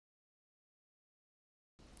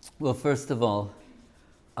Well, first of all,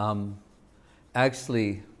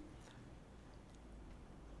 actually,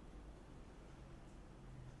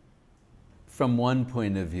 from one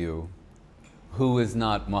point of view, who is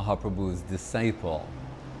not Mahaprabhu's disciple?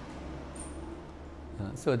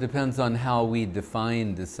 So it depends on how we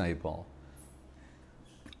define disciple.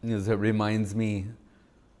 Because it reminds me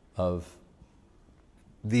of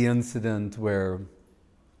the incident where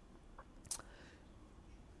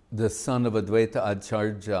the son of Advaita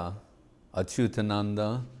Acharya,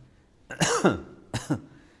 Achyutananda,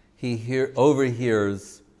 he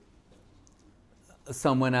overhears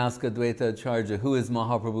someone ask Advaita Acharya, who is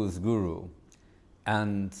Mahaprabhu's guru?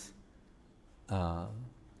 And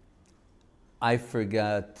I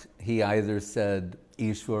forget, he either said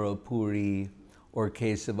Ishvara Puri or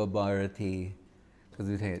Keshava Bharati, because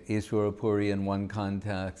we take Ishvara Puri in one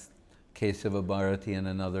context, Keshava Bharati in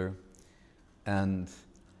another. And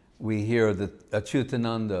we hear that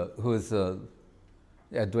Achyutananda, who is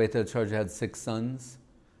Advaita Acharya had 6 sons,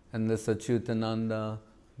 and this Achyutananda,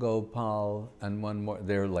 Gopal, and one more,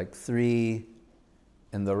 they're like 3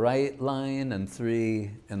 in the right line and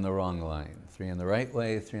 3 in the wrong line. 3 in the right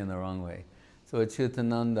way, 3 in the wrong way. So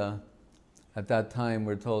Achyutananda, at that time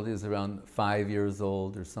we're told he was around 5 years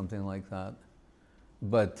old or something like that,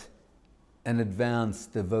 but an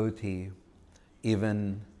advanced devotee,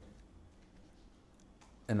 even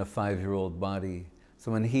in a 5-year-old body. So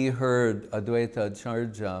when he heard Advaita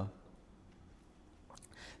Acharya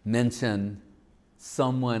mention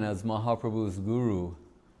someone as Mahaprabhu's guru,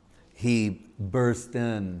 he burst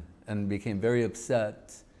in and became very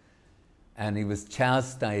upset, and he was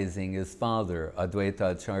chastising his father,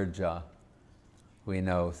 Advaita Acharya. We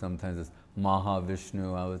know sometimes it's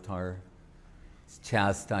Mahavishnu avatar. He's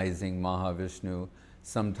chastising Mahavishnu.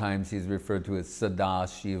 Sometimes he's referred to as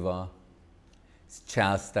Sadashiva. He's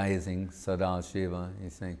chastising Sadashiva.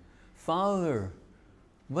 He's saying, Father,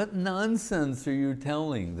 what nonsense are you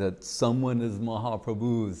telling that someone is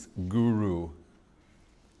Mahaprabhu's guru?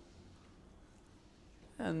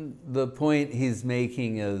 And the point he's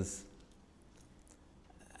making is,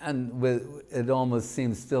 and it almost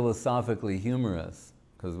seems philosophically humorous,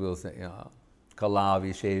 because we'll say, Kala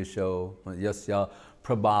Vishesho, Yasya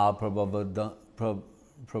Prabha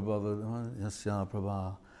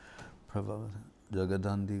Yasya Prabha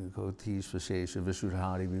Jagadandi Koti Svashesha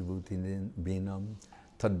Vishudhari Vibhuti Binam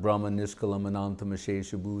Tad Brahma Nishkalam Anantam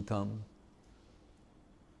Ashesha Bhutam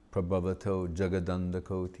Prabhavato Jagadanda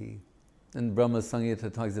Koti. And Brahma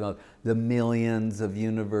Samhita talks about the millions of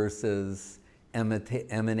universes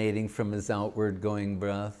emanating from his outward going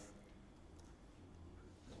breath.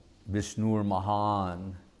 Vishnur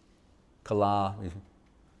Mahan, Kala,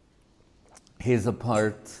 he's a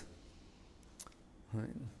part.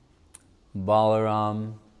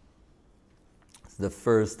 Balaram is the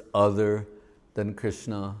first other than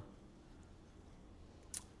Krishna.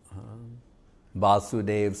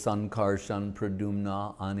 Vasudev, Sankarshan,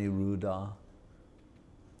 Pradumna, Aniruddha.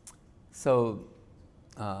 So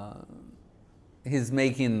he's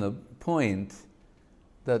making the point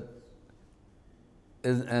that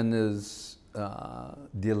is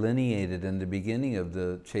delineated in the beginning of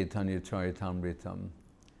the Chaitanya Charitamritam,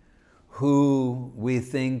 who we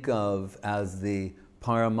think of as the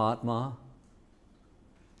Paramatma.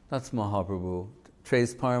 That's Mahaprabhu.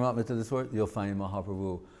 Trace Paramatma to this word, you'll find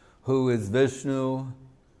Mahaprabhu. Who is Vishnu,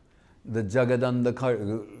 the Jagadanda,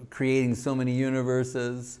 creating so many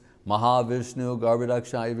universes. Mahavishnu,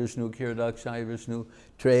 Garbhodakshaya Vishnu, Kiradakshaya Vishnu.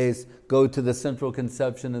 Trace, go to the central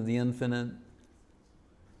conception of the infinite.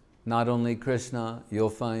 Not only Krishna,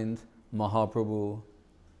 you'll find Mahaprabhu.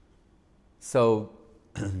 So,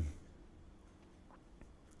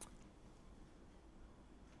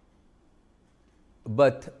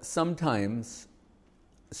 but sometimes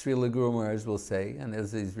Srila Guru Maharaj will say, and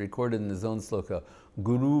as he's recorded in his own sloka,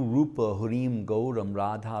 Guru Rupa Hurim Gauram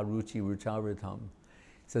Radha Ruchi Ruchavritam.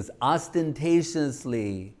 He says,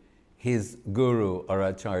 ostentatiously his Guru or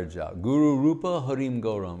Acharya. Guru Rupa Harim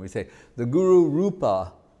Gauram. We say, the Guru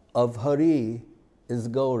Rupa of Hari is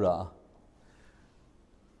Gaura.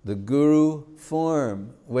 The Guru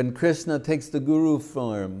form, when Krishna takes the Guru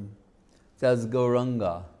form, that's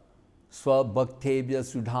Gauranga. Swa Bhaktebhya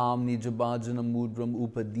Sudham Nijabhajana Mudram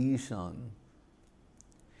Upadishan.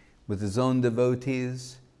 With his own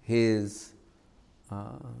devotees, he is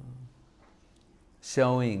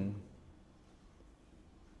showing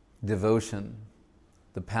devotion,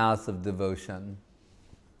 the path of devotion.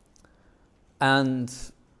 And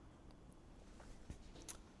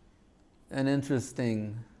an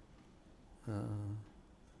interesting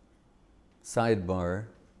sidebar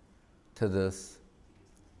to this,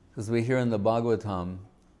 because we hear in the Bhagavatam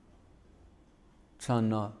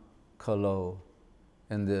Chana Kalo,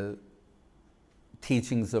 in the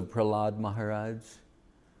teachings of Prahlad Maharaj.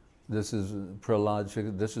 This is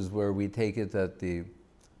Prahlad, this is where we take it that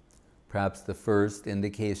perhaps the first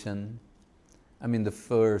indication, the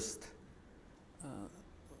first,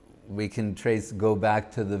 we can go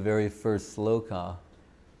back to the very first sloka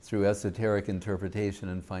through esoteric interpretation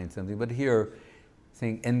and find something. But here,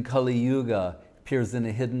 saying in Kali Yuga, appears in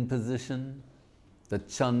a hidden position, the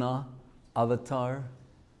Chana avatar.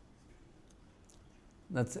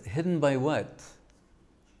 That's hidden by what?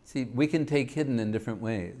 See, we can take hidden in different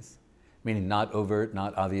ways, meaning not overt,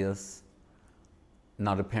 not obvious,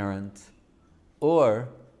 not apparent, or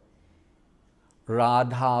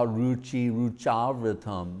Radha Ruchi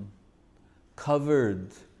Ruchavritam,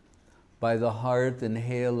 covered by the heart and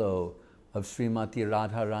halo of Srimati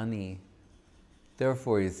Radharani.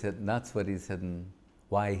 Therefore he's hidden. That's what he's hidden.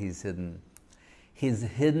 Why he's hidden. He's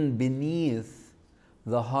hidden beneath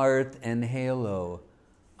the heart and halo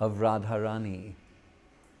of Radharani.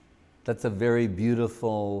 That's a very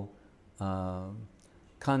beautiful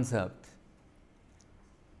concept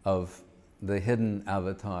of the hidden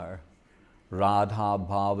avatar. Radha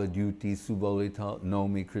Bhava Duti Subolita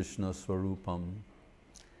Nomi Krishna Swarupam.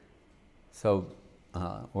 So,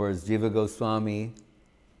 whereas Jiva Goswami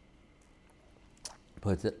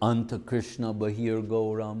puts it, Anta Krishna Bahir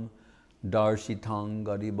Gauram Darshitang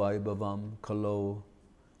Garibaibhavam Kalo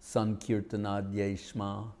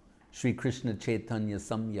Sankirtanadyeshma Sri Krishna Chaitanya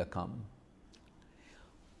Samyakam.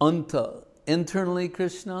 Anta, internally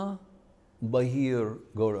Krishna, Bahir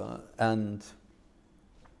Gaura, and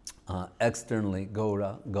externally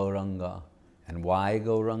Gauranga. And why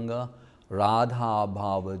Gauranga? Radha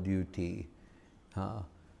Bhava Duty,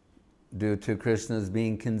 due to Krishna's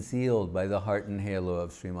being concealed by the heart and halo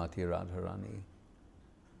of Srimati Radharani.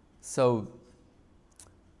 So,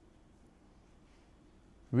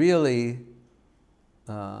 really,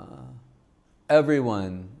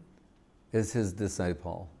 everyone is his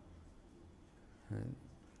disciple. Right?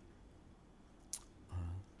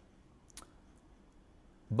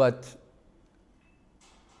 But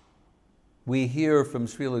we hear from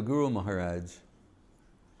Srila Guru Maharaj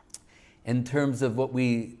in terms of what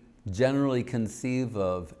we generally conceive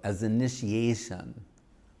of as initiation,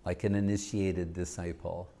 like an initiated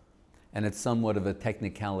disciple. And it's somewhat of a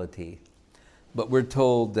technicality. But we're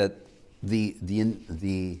told that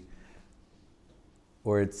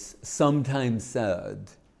or it's sometimes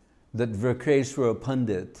said that Vrkreshwara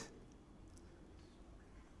Pandit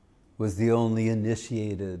was the only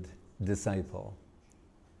initiated disciple.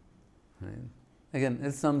 Right? Again,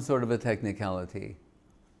 it's some sort of a technicality.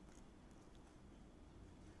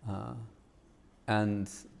 And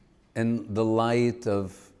in the light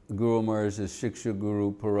of Guru Maharaj's Shiksha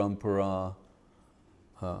Guru Parampara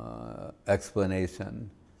explanation,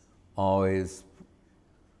 always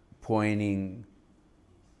pointing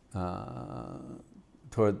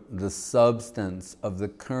toward the substance of the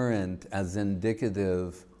current as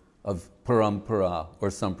indicative of Parampara or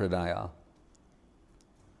Sampradaya.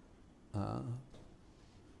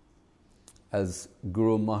 As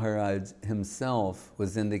Guru Maharaj himself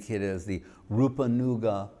was indicated as the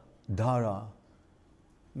Rupanuga Dara,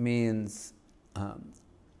 means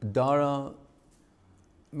Dara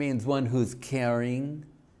means one who's carrying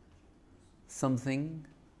something.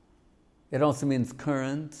 It also means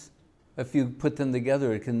current. If you put them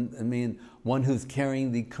together, it can mean one who's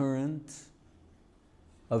carrying the current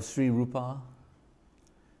of Sri Rupa.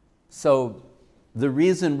 So the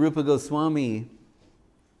reason Rupa Goswami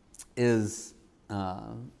is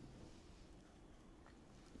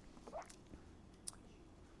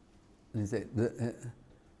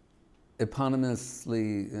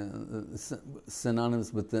eponymously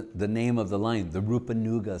synonymous with the name of the line, the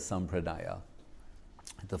Rupanuga Sampradaya,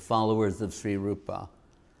 the followers of Sri Rupa,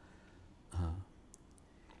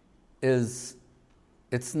 it's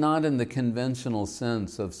not in the conventional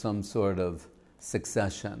sense of some sort of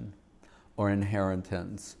succession or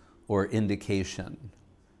inheritance or indication.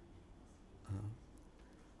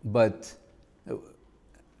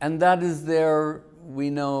 And that is there, we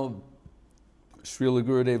know, Srila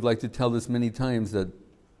Gurudev liked to tell this many times, that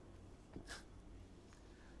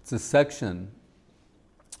it's a section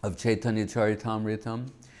of Chaitanya Charitamritam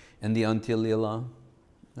in the Antya Lila,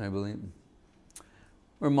 I believe,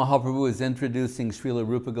 where Mahaprabhu is introducing Srila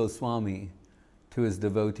Rupa Goswami to his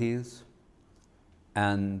devotees,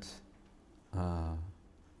 and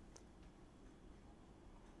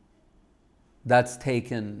that's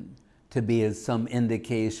taken to be as some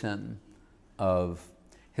indication of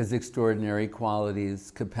his extraordinary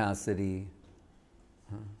qualities, capacity.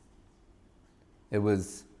 It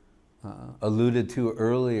was alluded to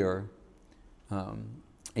earlier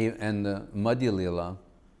in the Madhya Lila,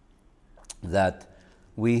 that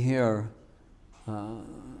we hear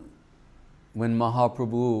when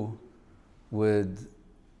Mahaprabhu would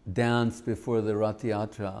dance before the Rath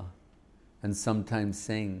Yatra and sometimes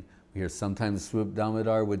sing. We hear sometimes Swarup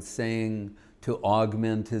Damodar would sing to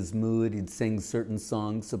augment his mood. He'd sing certain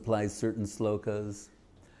songs, supply certain slokas.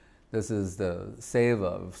 This is the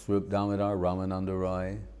seva of Swarup Damodar, Ramananda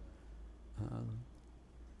Roy.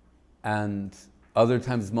 And other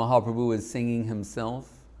times Mahaprabhu is singing himself.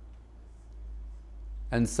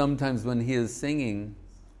 And sometimes when he is singing,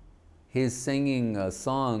 he's singing a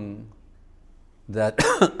song that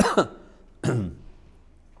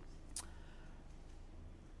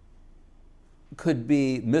could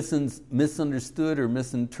be misunderstood or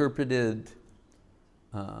misinterpreted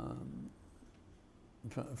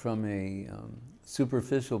from a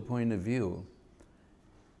superficial point of view.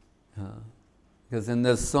 Because in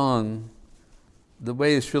this song, the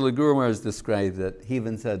way Srila Guru Maharaj described it, he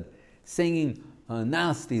even said, singing a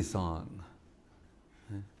nasty song.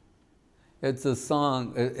 It's a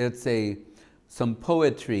song, it's some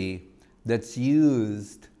poetry that's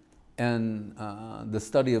used in the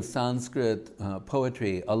study of Sanskrit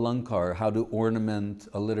poetry, alankar, how to ornament,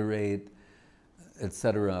 alliterate,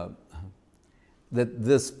 etc. That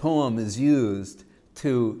this poem is used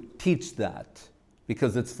to teach that,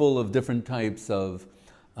 because it's full of different types of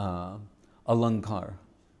alankar,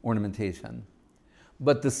 ornamentation.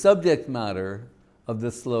 But the subject matter of the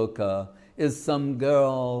sloka is some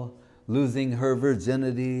girl losing her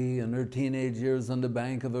virginity in her teenage years on the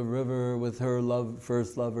bank of a river with her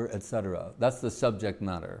first lover, etc. That's the subject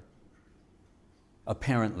matter,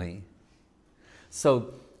 apparently.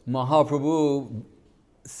 So Mahaprabhu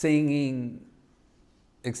singing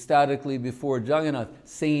ecstatically before Jagannath,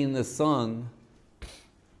 singing the song,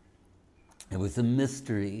 it was a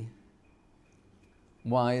mystery.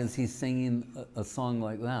 Why is he singing a song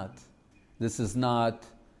like that? This is not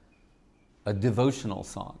a devotional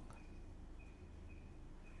song.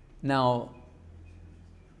 Now,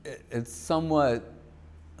 it's somewhat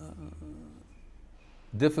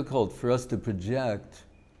difficult for us to project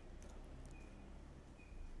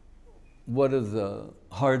what are the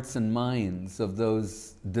hearts and minds of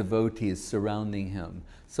those devotees surrounding him.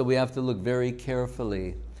 So we have to look very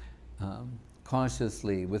carefully,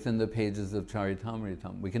 cautiously within the pages of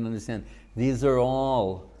Charitamritam. We can understand these are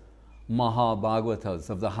all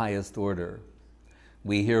Mahabhagavatas of the highest order.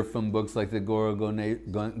 We hear from books like the Gaura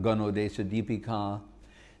Ganodesha Deepika.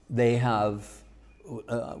 They have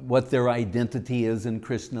what their identity is in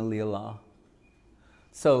Krishna Lila.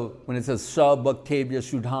 So when it says Sha Bhaktebhya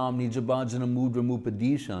Shudham Nijabhajana Mudra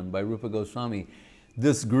Mupadishan by Rupa Goswami,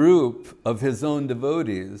 this group of his own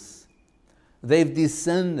devotees, they've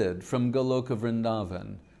descended from Goloka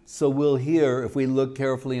Vrindavan. So we'll hear, if we look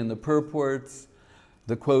carefully in the purports,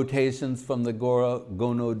 the quotations from the Gaura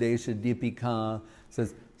Ganodesha Deepika,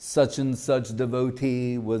 says, such and such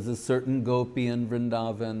devotee was a certain gopi in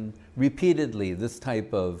Vrindavan. Repeatedly, this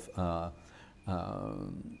type of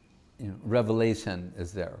revelation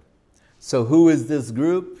is there. So who is this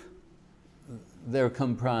group? They're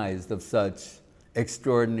comprised of such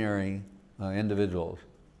extraordinary individuals.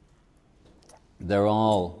 They're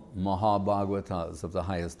all Mahabhagavatas of the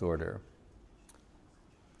highest order.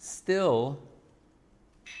 Still,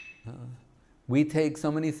 we take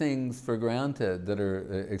so many things for granted that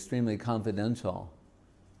are extremely confidential,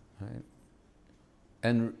 right?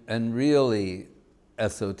 And really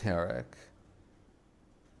esoteric.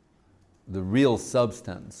 The real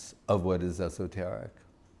substance of what is esoteric.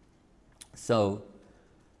 So,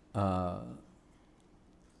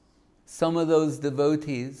 some of those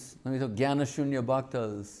devotees, let me talk, Jnana-shunya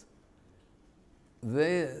bhaktas,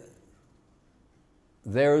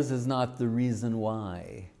 theirs is not the reason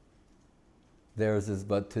why. Theirs is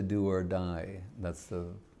but to do or die. That's the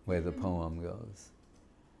way the poem goes.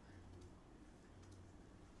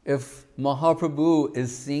 If Mahaprabhu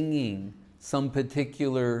is singing some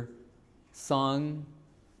particular song,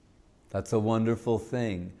 that's a wonderful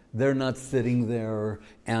thing. They're not sitting there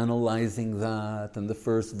analyzing that, and the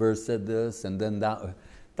first verse said this, and then that.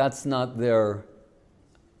 That's not their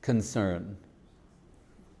concern.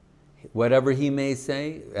 Whatever he may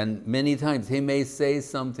say, and many times he may say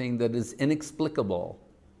something that is inexplicable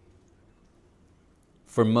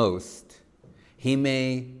for most. He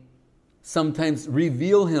may sometimes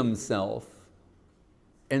reveal himself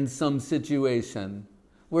in some situation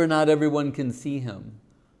where not everyone can see him.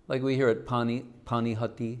 Like we hear at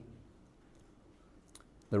Panihati,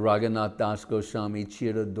 the Raghunath Das Goswami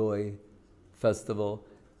Chira Doi festival,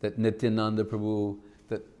 that Nityananda Prabhu,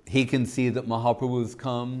 that he can see that Mahaprabhu's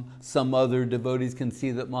come. Some other devotees can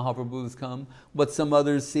see that Mahaprabhu's come. What some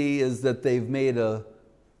others see is that they've made a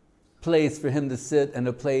place for him to sit and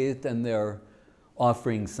a plate, and they're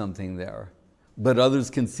offering something there. But others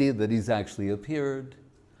can see that he's actually appeared.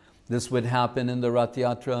 This would happen in the Rath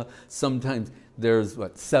Yatra. Sometimes there's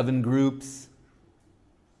 7 groups.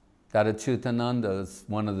 That Achyutananda is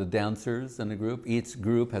one of the dancers in a group. Each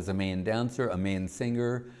group has a main dancer, a main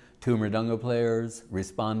singer, 2 mridanga players,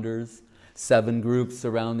 responders, 7 groups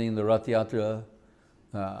surrounding the Rath Yatra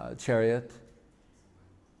chariot,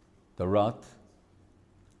 the Rath.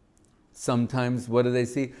 Sometimes, what do they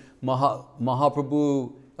see?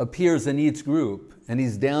 Mahaprabhu appears in each group, and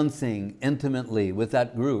he's dancing intimately with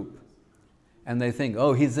that group. And they think,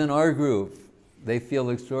 oh, he's in our group. They feel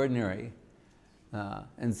extraordinary.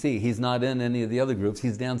 And see, he's not in any of the other groups,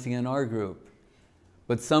 he's dancing in our group.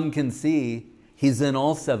 But some can see he's in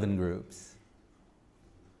all 7 groups.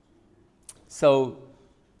 So,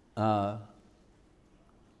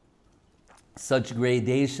 such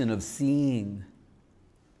gradation of seeing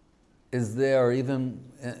is there even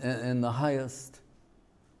in the highest.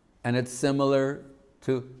 And it's similar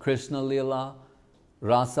to Krishna Lila,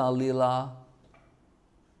 Rasa Lila.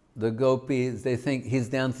 The gopis, they think he's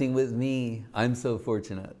dancing with me. I'm so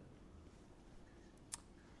fortunate.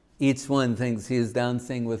 Each one thinks he's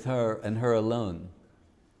dancing with her and her alone.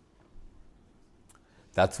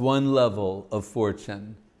 That's one level of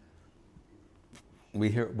fortune. We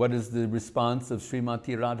hear, what is the response of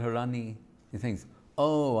Srimati Radharani? He thinks,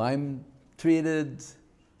 oh, I'm treated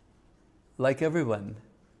like everyone.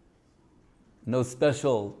 No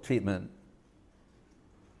special treatment.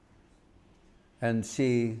 And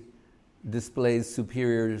she displays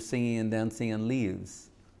superior singing and dancing and leaves,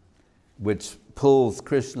 which pulls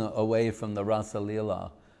Krishna away from the Rasa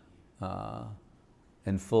Lila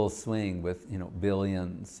in full swing with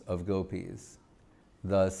billions of gopis,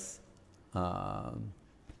 thus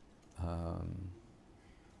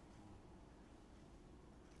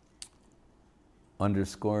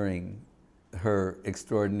underscoring her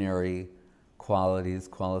extraordinary qualities,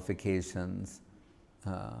 qualifications,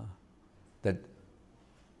 that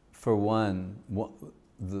for one,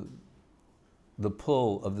 the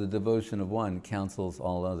pull of the devotion of one cancels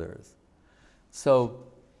all others. So,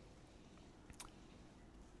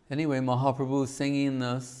 anyway, Mahaprabhu singing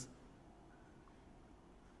this.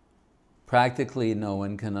 Practically no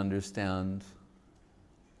one can understand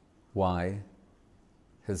why,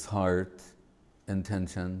 his heart,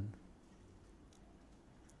 intention.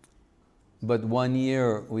 But one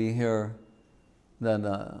year we hear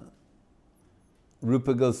that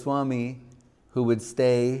Rupa Goswami, who would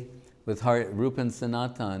stay with Rupa and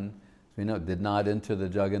Sanatan, we know, did not enter the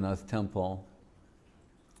Jagannath temple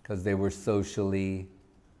because they were socially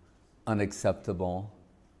unacceptable,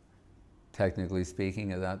 technically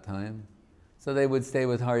speaking, at that time. So they would stay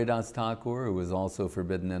with Haridas Thakur, who was also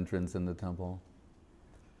forbidden entrance in the temple,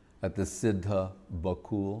 at the Siddha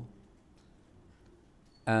Bakul.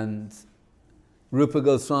 And Rupa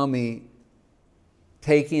Goswami,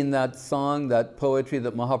 taking that song, that poetry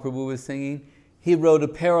that Mahaprabhu was singing, he wrote a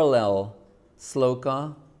parallel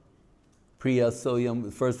sloka. Priya Soyam,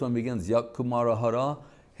 the first one begins Yak Kumara Hara,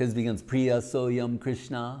 his begins Priya Soyam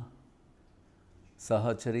Krishna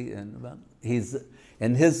Sahachari. And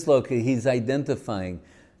in his sloka, he's identifying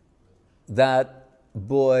that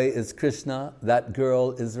boy is Krishna, that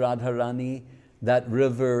girl is Radharani, that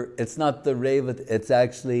river, it's not the Revat, it's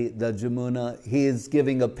actually the Jamuna. He is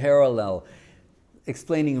giving a parallel,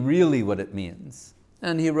 explaining really what it means.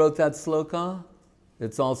 And he wrote that sloka,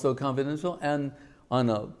 it's also confidential, and on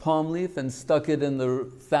a palm leaf, and stuck it in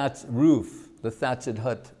the thatched roof, the thatched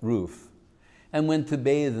hut roof, and went to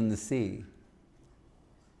bathe in the sea.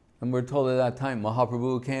 And we're told at that time,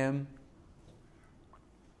 Mahaprabhu came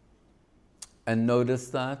and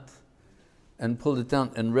noticed that, and pulled it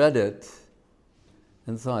down and read it,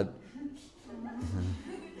 and thought,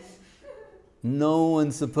 no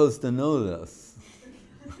one's supposed to know this.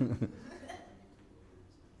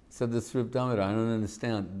 Said the Srup Damodar, I don't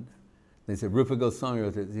understand. They said, Rupa Goswami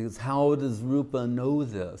wrote it. He goes, how does Rupa know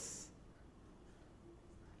this?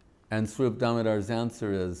 And Srup Damodar's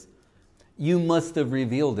answer is, you must have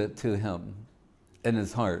revealed it to him in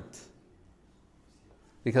his heart.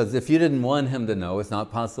 Because if you didn't want him to know, it's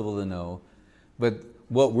not possible to know. But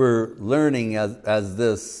what we're learning as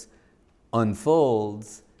this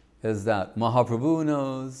unfolds is that Mahaprabhu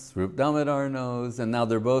knows, Rup Damodar knows, and now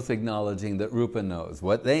they're both acknowledging that Rupa knows.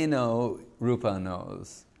 What they know, Rupa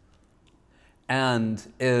knows. And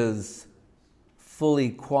is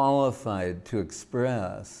fully qualified to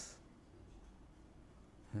express.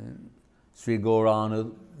 Sri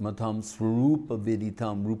Gauranumatam Swarupa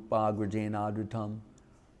Viditam Rupagrajanadritam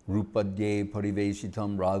Rupadye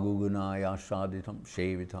Pariveshitam Raghugunaya Shaditam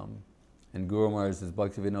Shevitam. And Guru Maharaj says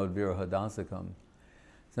Bhakti Vinod Viraha Dasakam.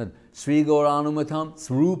 Said Sri Gauranumatam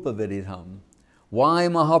Swarupa Viditam. Why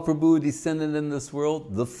Mahaprabhu descended in this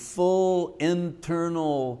world? The full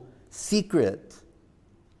internal secret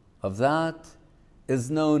of that is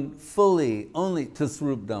known fully only to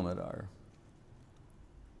Swarup Damodar.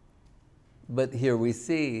 But here we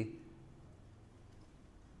see,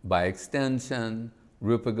 by extension,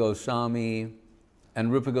 Rupa Goswami,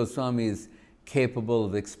 and Rupa Goswami is capable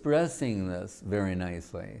of expressing this very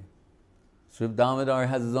nicely. Swarup Damodar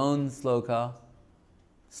has his own slokas,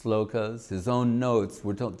 his own notes.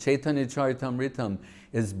 We're told Chaitanya Charitamritam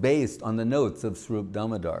is based on the notes of Swarup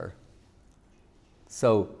Damodar.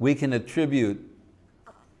 So we can attribute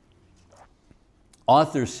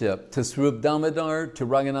authorship to Swarup Damodar, to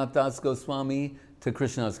Raghunath Das Goswami, to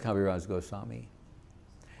Krishnadas Kaviraj Goswami.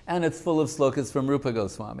 And it's full of slokas from Rupa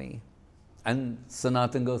Goswami and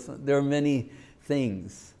Sanatana Goswami. There are many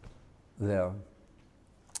things there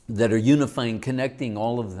that are unifying, connecting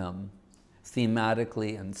all of them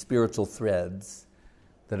thematically, and spiritual threads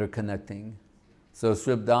that are connecting. So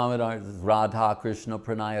Swarup Damodar is Radha Krishna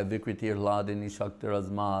Pranaya Vikritir Hladini Shakti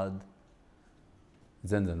Razmad.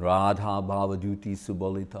 Then Radha Bhavaduti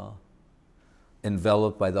Subolita,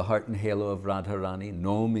 enveloped by the heart and halo of Radharani,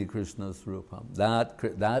 Nomi Krishna Swarupam.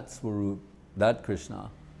 That Swarup, that Krishna.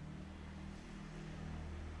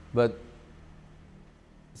 But,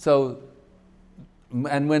 so,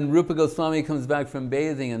 and when Rupa Goswami comes back from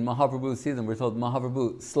bathing and Mahaprabhu sees him, we're told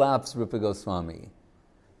Mahaprabhu slaps Rupa Goswami.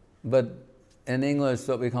 But in English,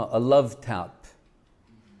 what we call a love tap.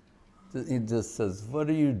 He just says, what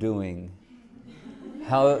are you doing?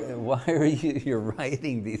 Why are you're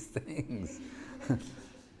writing these things?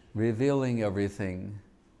 Revealing everything.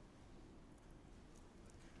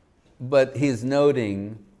 But he's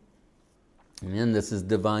noting, and this is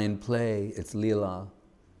divine play, it's Leela.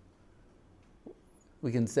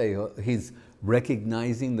 We can say he's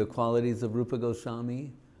recognizing the qualities of Rupa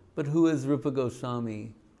Goswami, but who is Rupa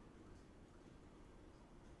Goswami?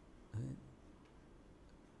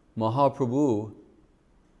 Mahaprabhu,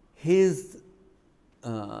 his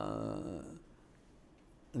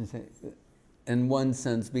in one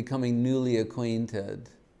sense, becoming newly acquainted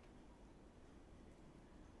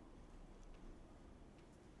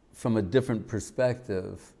from a different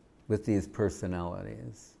perspective with these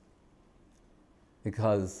personalities.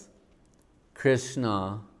 Because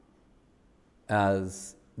Krishna,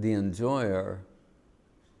 as the enjoyer,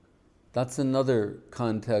 that's another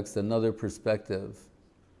context, another perspective.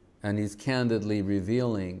 And he's candidly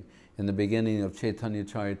revealing in the beginning of Chaitanya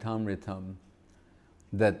Charitamritam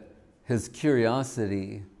that his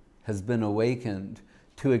curiosity has been awakened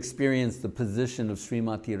to experience the position of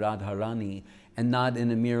Srimati Radharani, and not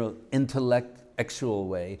in a mere intellectual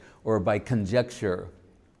way or by conjecture,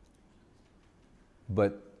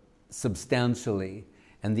 but substantially.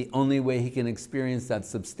 And the only way he can experience that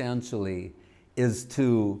substantially is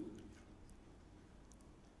to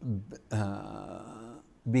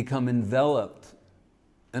become enveloped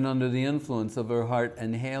and under the influence of her heart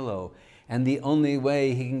and halo. And the only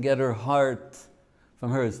way he can get her heart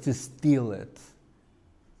from her is to steal it.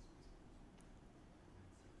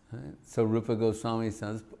 Right? So Rupa Goswami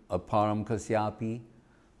says, Aparam kasyapi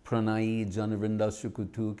pranayi janavrinda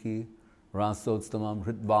rasotstamam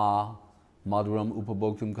hritva madhuram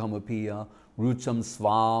upabhoktum kamapiya rucham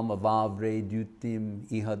svam avavre dyutim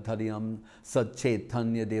ihadharyam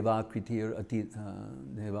satchaitanya devakritir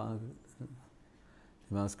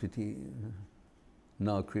devaskriti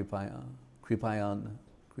na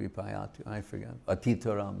kripayatu, I forget,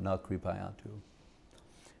 atitaram na kripayatu.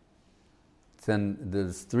 Then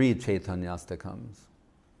there's 3 Chaitanyastakams.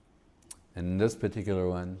 And in this particular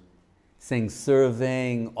one, saying,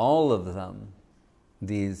 surveying all of them,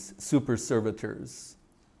 these super servitors,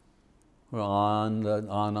 who are on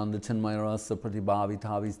the Chinmaya Rasa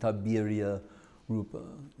Pratibhavitavis Tabirya Rupa,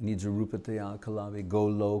 Nija Rupataya Kalavi,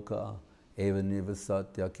 Goloka, Eva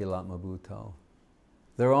Nivasatya Kilatma Bhuto.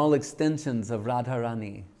 They're all extensions of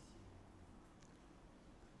Radharani.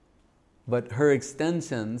 But her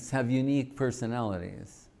extensions have unique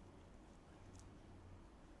personalities.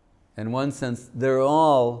 In one sense, they're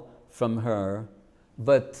all from her,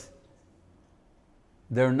 but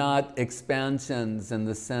they're not expansions in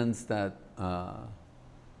the sense that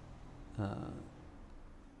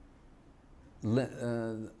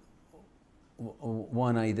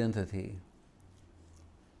one identity.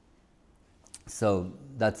 So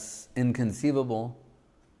that's inconceivable.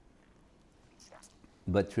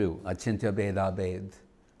 but true. Achintya Beda Bed.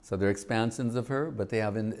 So they're expansions of her, but they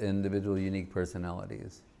have individual unique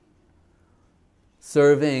personalities.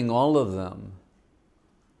 Serving all of them,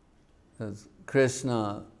 as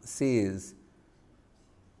Krishna sees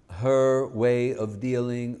her way of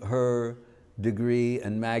dealing, her degree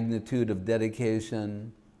and magnitude of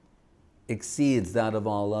dedication exceeds that of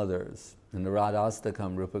all others. In the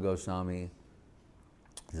Radhastakam, Rupa Goswami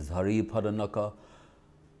says, Hari Padanaka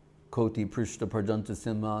Koti Prishta Parjanta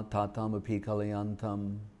Simha Tatam Api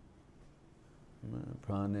Kalayantam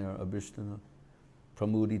Praner Abhishtana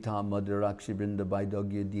Pramudita Madharakshi Brinda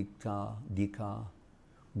Vaidagya Dika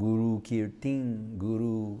Guru Kirtin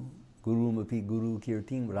Guru Mapi Guru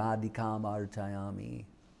Kirtin Radhikam Archayami.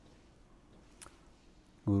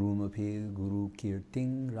 Guru Mapi Guru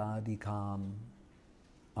Kirtin Radhikam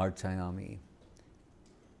Archayami.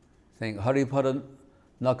 Saying Haripada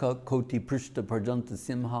Naka Koti Prishta Parjanta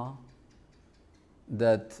Simha,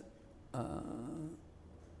 that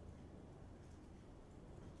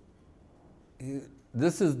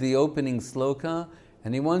this is the opening sloka,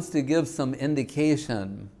 and he wants to give some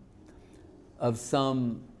indication of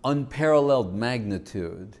some unparalleled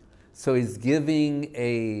magnitude. So he's giving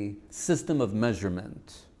a system of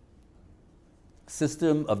measurement,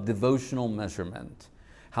 system of devotional measurement.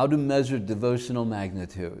 How to measure devotional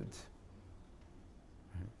magnitude.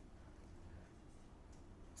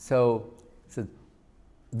 So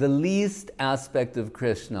the least aspect of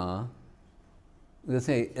Krishna, let's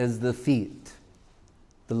say, is the feet,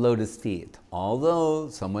 the lotus feet. Although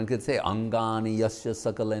someone could say, Angani yasya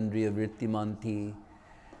sakalendriya vrittimanti,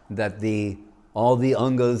 that all the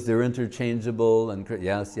angas, they're interchangeable, and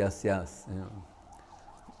yes. You know.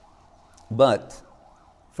 But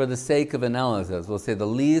for the sake of analysis, we'll say the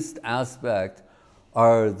least aspect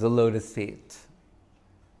are the lotus feet.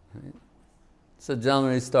 Right? So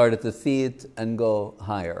generally start at the feet and go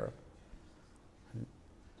higher.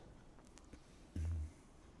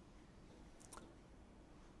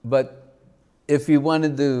 But if we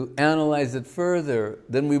wanted to analyze it further,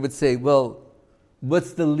 then we would say, well,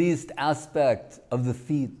 what's the least aspect of the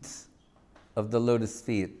feet, of the lotus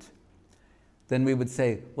feet? Then we would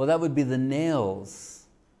say, well, that would be the nails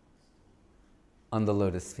on the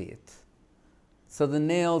lotus feet. So the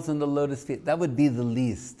nails on the lotus feet, that would be the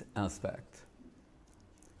least aspect.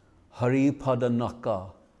 Hari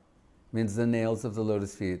Padanaka means the nails of the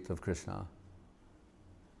lotus feet of Krishna.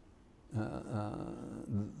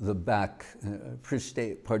 The back,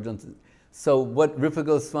 Prishte Parjanta. So what Rupa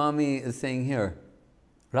Goswami is saying here,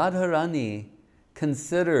 Radharani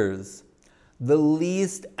considers the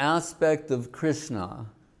least aspect of Krishna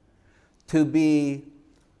to be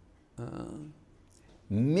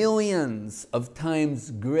millions of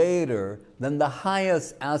times greater than the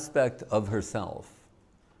highest aspect of herself.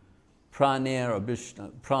 Praner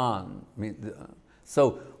Abhishna, Pran.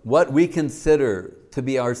 So what we consider to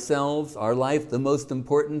be ourselves, our life, the most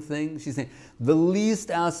important thing, she's saying, the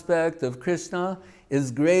least aspect of Krishna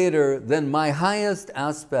is greater than my highest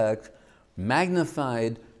aspect,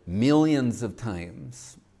 magnified millions of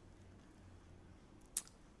times.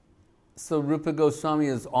 So Rupa Goswami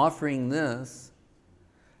is offering this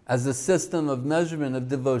as a system of measurement of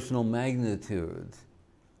devotional magnitude,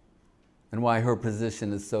 and why her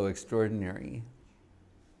position is so extraordinary.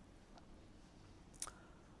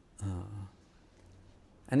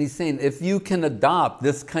 And he's saying, if you can adopt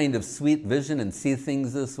this kind of sweet vision and see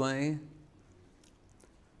things this way,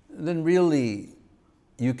 then really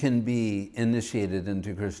you can be initiated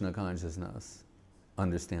into Krishna consciousness,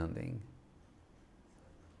 understanding.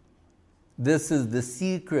 This is the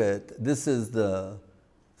secret, this is the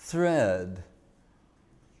thread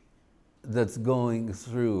that's going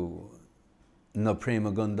through Na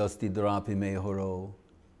Prema Gundasti Dharapi Mehoro,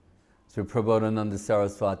 through Prabodhananda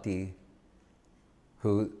Saraswati.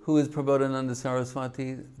 Who is Prabodhananda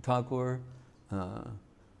Saraswati Thakur?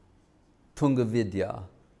 Tunga Vidya,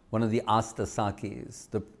 one of the Astasakis,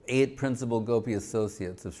 the 8 principal gopi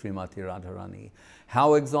associates of Srimati Radharani.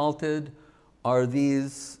 How exalted are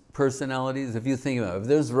these personalities? If you think about it, if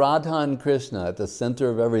there's Radha and Krishna at the center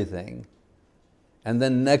of everything, and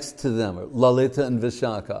then next to them are Lalita and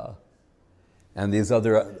Vishaka, and these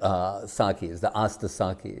other Sakis, the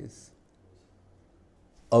Astasakis.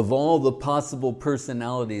 Of all the possible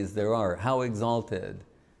personalities there are, how exalted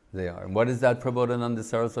they are. And what is that Prabodhananda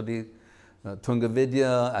Saraswati? Tunga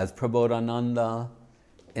Vidya as Prabodhananda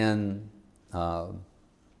in Gaur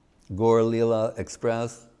Leela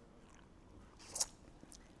Express.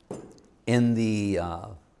 In the,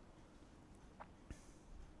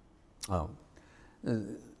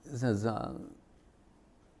 it says,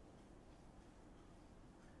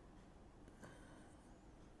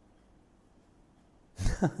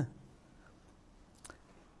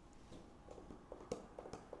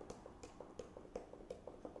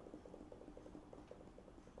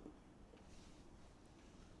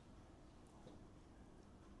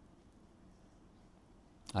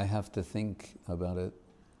 I have to think about it.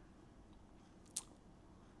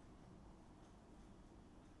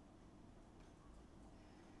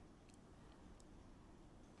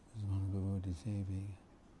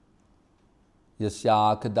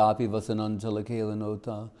 Yasya kadapi vasananjala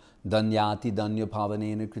kelanota danyati danya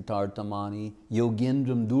pavanena kritartamani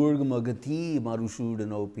yogendram durgamagati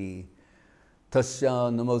marushudanopi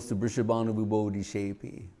tasya namosta brishabhanu vibodhi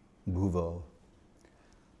shepi bhuvo.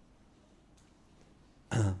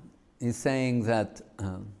 He's saying that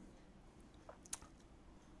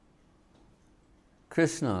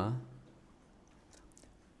Krishna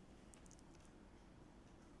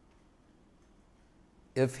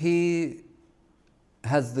if he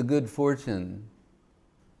has the good fortune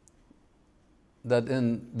that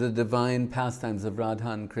in the divine pastimes of Radha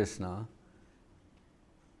and Krishna,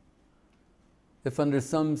 if under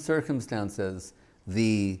some circumstances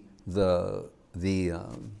the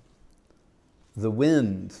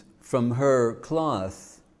wind from her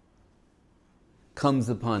cloth comes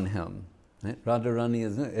upon him, right? Radharani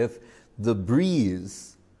is, if the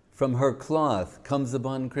breeze from her cloth comes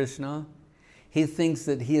upon Krishna, he thinks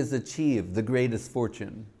that he has achieved the greatest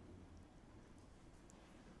fortune.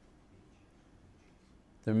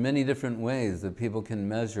 There are many different ways that people can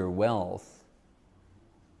measure wealth.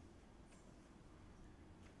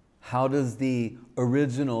 How does the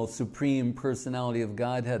original Supreme Personality of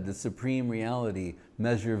Godhead, the Supreme Reality,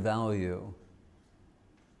 measure value?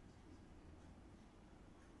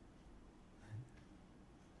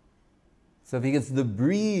 So if he gets the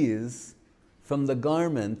breeze from the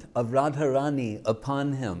garment of Radharani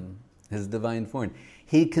upon him, his divine form,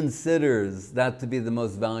 he considers that to be the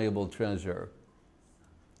most valuable treasure.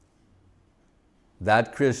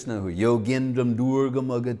 That Krishna who Yogendram Durgam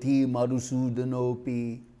Agati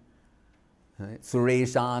Madhusudanopi, right?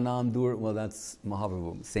 Sureshanam Dur, well that's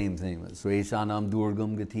Mahaprabhu, same thing. Sureshanam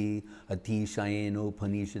Durgam Gati Ati Shayeno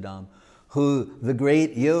Panishadam, who the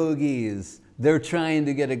great yogis, they're trying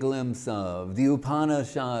to get a glimpse of. The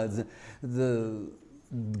Upanishads, the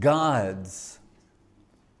gods.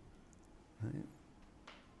 Right?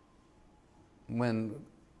 When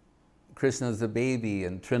Krishna's a baby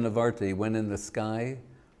and Trinavarta went in the sky,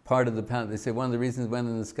 part of the path, they say one of the reasons he went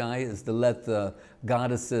in the sky is to let the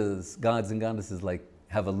goddesses, gods and goddesses, like,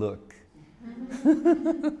 have a look.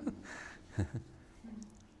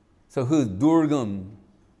 So who's Durgam?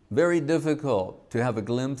 Very difficult to have a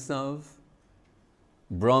glimpse of.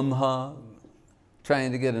 Brahma,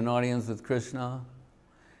 trying to get an audience with Krishna.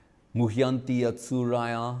 Muhyanti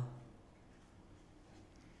Yatsuraya.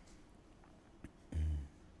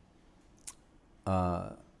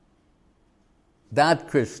 That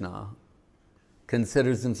Krishna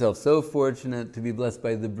considers himself so fortunate to be blessed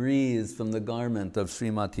by the breeze from the garment of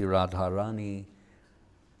Srimati Radharani.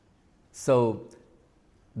 So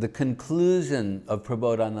the conclusion of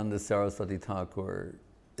Prabodhananda Saraswati Thakur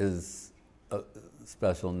is a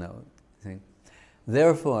special note. See?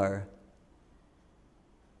 Therefore,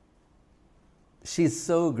 she's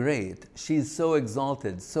so great, she's so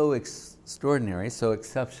exalted, so extraordinary, so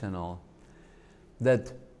exceptional,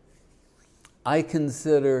 that I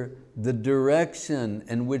consider the direction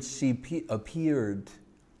in which she appeared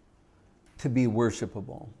to be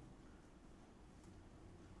worshipable.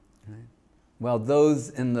 Right? While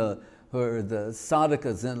those in the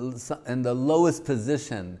sadhakas in the lowest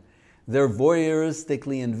position, they're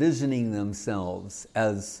voyeuristically envisioning themselves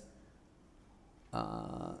as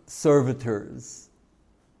servitors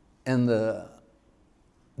in the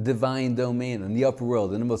divine domain, in the upper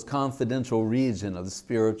world, in the most confidential region of the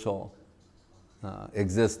spiritual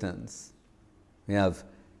existence. We have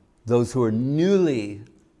those who are newly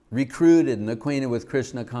recruited and acquainted with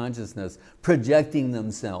Krishna consciousness, projecting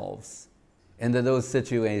themselves into those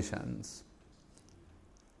situations.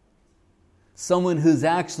 Someone who's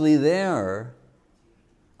actually there,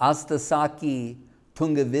 Astasaki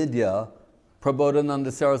Tungavidya,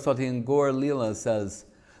 Prabodhananda Saraswati and Gaur Leela says,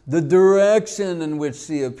 the direction in which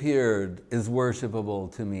she appeared is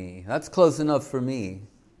worshipable to me. That's close enough for me.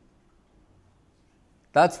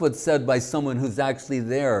 That's what's said by someone who's actually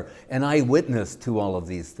there, an eyewitness to all of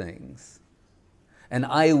these things. An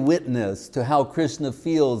eyewitness to how Krishna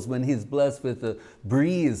feels when he's blessed with the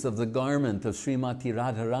breeze of the garment of Srimati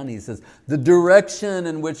Radharani. He says, the direction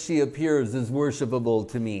in which she appears is worshipable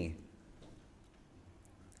to me.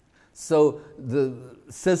 So the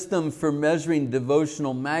system for measuring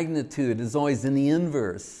devotional magnitude is always in the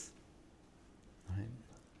inverse. Right?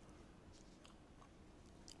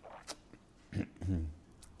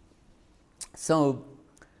 So,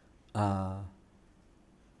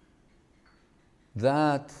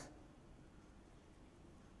 that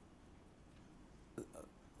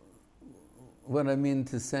what I mean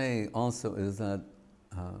to say also is that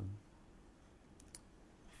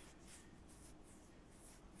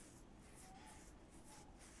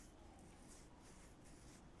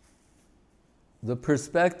the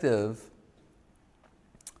perspective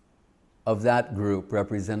of that group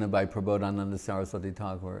represented by Prabodhananda Saraswati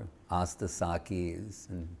Thakur, Astasakis,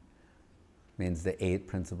 and means the 8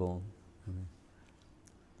 principle.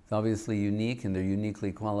 It's obviously unique and they're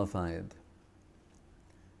uniquely qualified.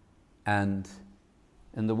 And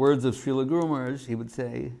in the words of Srila Guru Maharaj, he would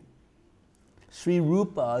say, Sri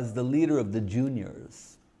Rupa is the leader of the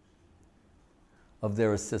juniors, of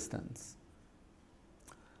their assistants.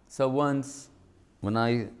 So once, when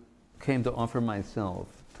I came to offer myself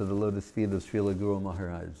to the lotus feet of Srila Guru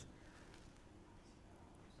Maharaj,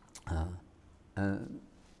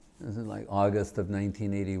 this is like August of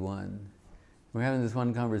 1981, we're having this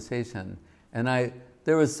one conversation, and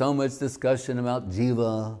there was so much discussion about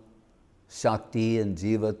Jiva Shakti and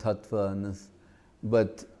Jiva Tattva and this,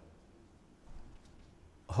 but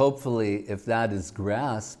hopefully if that is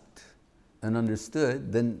grasped and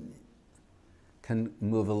understood, then can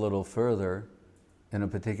move a little further in a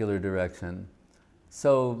particular direction.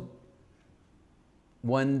 So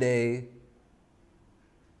one day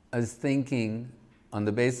I was thinking on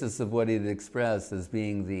the basis of what he'd expressed as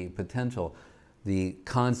being the potential, the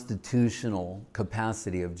constitutional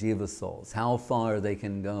capacity of jiva souls, how far they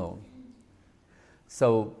can go.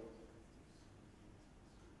 So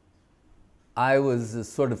I was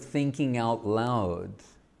sort of thinking out loud,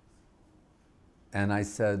 and I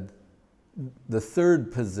said, the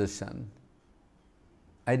third position.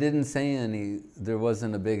 I didn't say there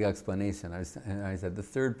wasn't a big explanation. I said the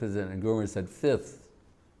third position, and Guru said 5th.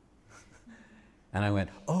 And I went,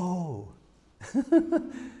 oh,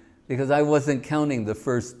 because I wasn't counting the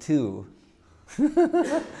first 2.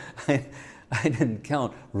 I didn't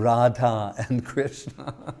count Radha and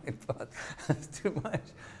Krishna. I thought that's too much.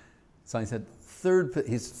 So I said,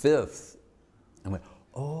 he's 5th. I went,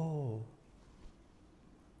 oh.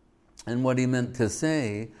 And what he meant to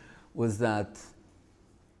say was that,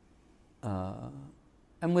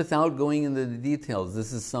 and without going into the details,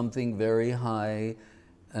 this is something very high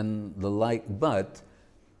and the like, but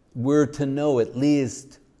we're to know at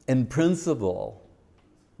least in principle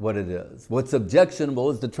what it is. What's objectionable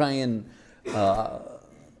is to try and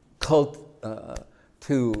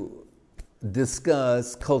to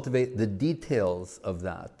discuss, cultivate the details of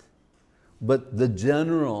that. But the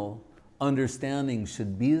general understanding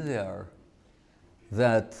should be there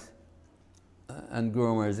that, and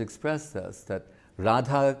Guru Maharaj expressed this, that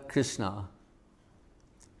Radha Krishna,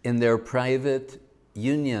 in their private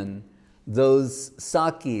union, those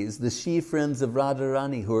Sakis, the she friends of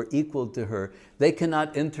Radharani who are equal to her, they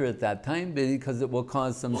cannot enter at that time because it will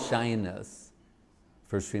cause some shyness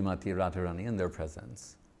for Srimati Radharani in their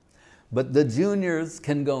presence. But the juniors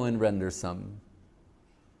can go and render some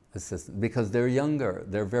assistance because they're younger,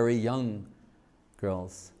 they're very young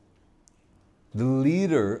girls. The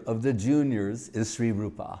leader of the juniors is Sri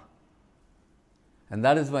Rupa. And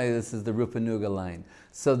that is why this is the Rupanuga line.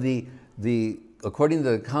 So according to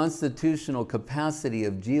the constitutional capacity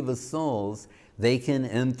of jiva souls, they can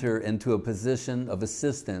enter into a position of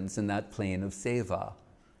assistance in that plane of seva.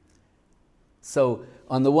 So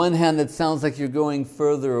on the one hand, it sounds like you're going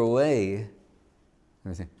further away,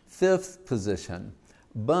 5th position,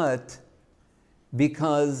 but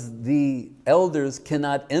because the elders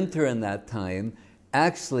cannot enter in that time,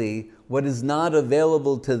 actually what is not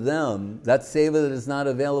available to them, that seva that is not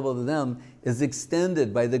available to them, is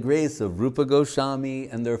extended by the grace of Rupa Goswami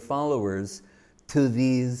and their followers to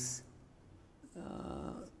these,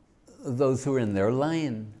 those who are in their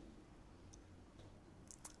line.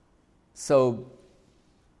 So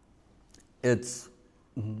it's,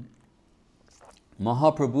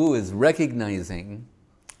 Mahaprabhu is recognizing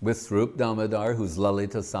with Swarup Damodar, who's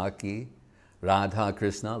Lalita Saki, Radha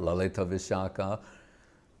Krishna, Lalita Vishaka,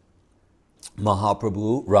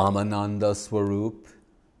 Mahaprabhu, Ramananda Swarup.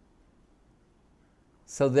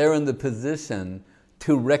 So they're in the position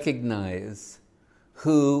to recognize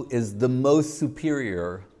who is the most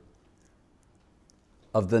superior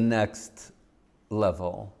of the next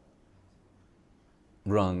level,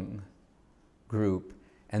 rung, group,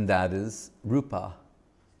 and that is Rupa.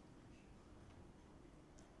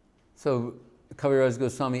 So Kaviraj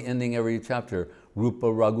Goswami ending every chapter, Rupa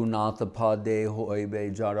Raghunatha Pade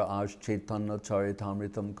Hoibe Jara Ash Chaitanya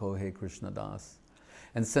Charitamritam Kohe Krishna Das.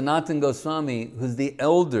 And Sanatan Goswami, who's the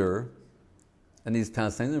elder and these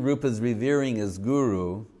pastimes. Rupa's revering his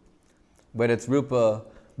guru, but it's Rupa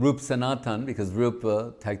Sanatan, because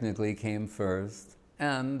Rupa technically came first,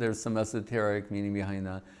 and there's some esoteric meaning behind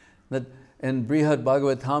that. That in Brihad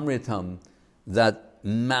Bhagavatamritam, that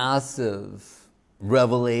massive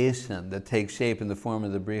revelation that takes shape in the form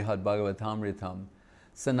of the Brihad Bhagavatamritam,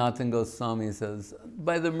 Sanatana Goswami says,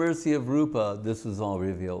 by the mercy of Rupa, this was all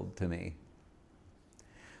revealed to me.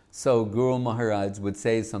 So Guru Maharaj would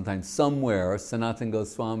say sometimes, somewhere, Sanatana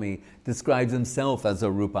Goswami describes himself as a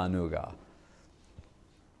Rupanuga.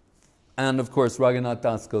 And of course, Raghunath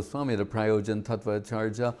Das Goswami, the Prayojan Tattva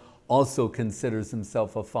Acharya, also considers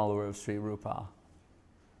himself a follower of Sri Rupa.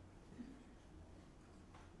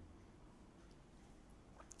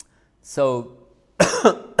 So,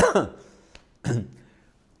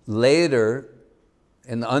 later,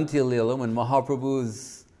 in the Antya Lila, when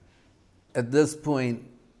Mahaprabhu's at this point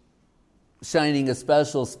shining a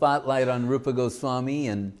special spotlight on Rupa Goswami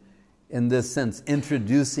and, in this sense,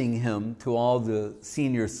 introducing him to all the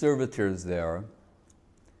senior servitors there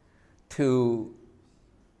to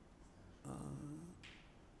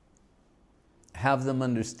have them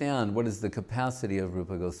understand what is the capacity of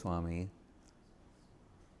Rupa Goswami,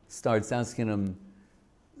 starts asking him,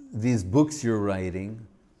 these books you're writing,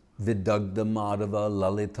 Vidagdha Madhava,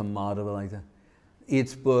 Lalita Madhava, like that,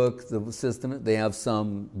 each book, the system, they have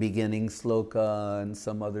some beginning sloka and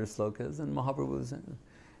some other slokas, and Mahaprabhu said,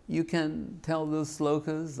 you can tell those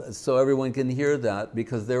slokas so everyone can hear that,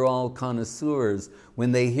 because they're all connoisseurs.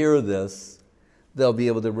 When they hear this, they'll be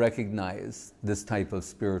able to recognize this type of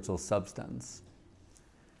spiritual substance.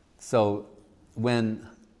 So when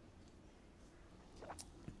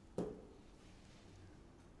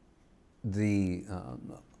the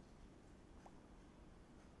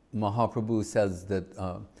Mahaprabhu says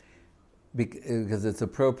that because it's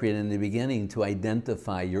appropriate in the beginning to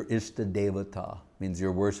identify your Ishta Devata, means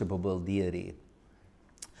your worshipable deity.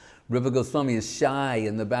 Rupa Goswami is shy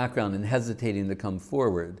in the background and hesitating to come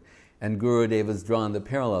forward. And Gurudev has drawn the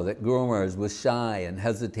parallel that Guru Maharaj was shy and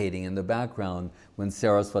hesitating in the background when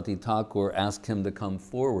Saraswati Thakur asked him to come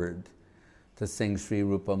forward to sing Sri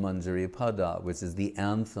Rupa Manjari Pada, which is the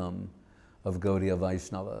anthem of Gaudiya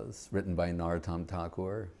Vaishnavas, written by Narottam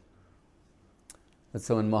Thakur. And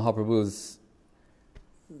so in Mahaprabhu's,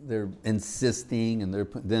 they're insisting, and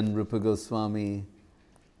then Rupa Goswami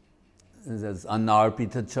says,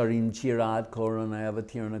 Anarpita charim chirat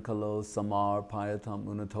koranayavatirna kalo samar payatam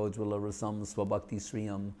unatojvala rasam swabhakti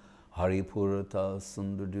sriyam haripurata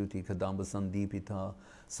sundarduti kadamba sandipita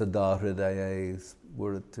sadahridaya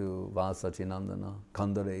buratu vasachinandana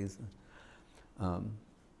kandares.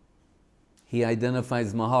 He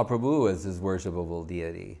identifies Mahaprabhu as his worshipable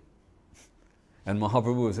deity. And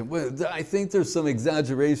Mahaprabhu said, well, I think there's some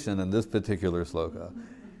exaggeration in this particular sloka.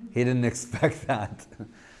 He didn't expect that.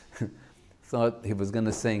 Thought he was going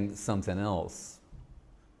to sing something else.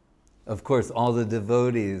 Of course, all the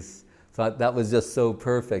devotees thought that was just so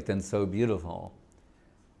perfect and so beautiful.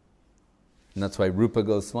 And that's why Rupa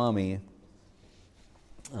Goswami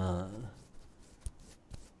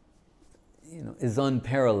is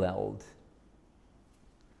unparalleled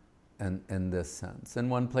in this sense. In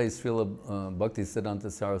one place, Srila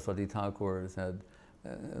Bhaktisiddhanta Saraswati Thakur said,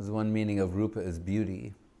 as one meaning of Rupa is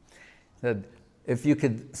beauty, said, if you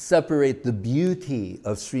could separate the beauty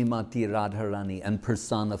of Srimati Radharani and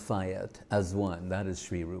personify it as one, that is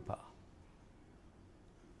Sri Rupa.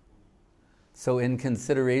 So in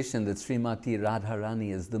consideration that Srimati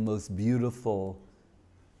Radharani is the most beautiful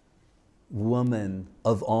woman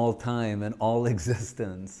of all time and all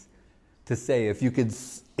existence, to say if you could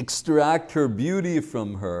extract her beauty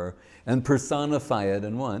from her and personify it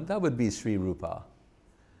in one, that would be Sri Rupa.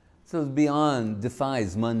 So it's beyond,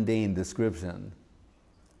 defies mundane description.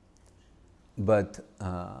 But,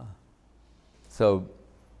 so,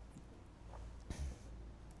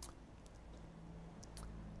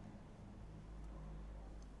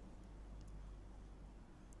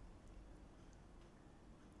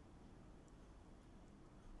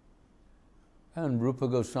 and Rupa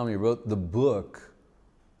Goswami wrote the book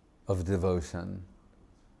of devotion,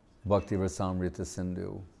 Bhakti Rasamrita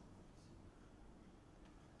Sindhu.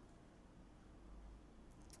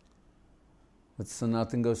 With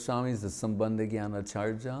Sanatana Goswami is the Sambandha Gyan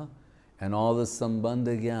Acharya, and all the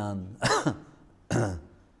Sambandha Gyan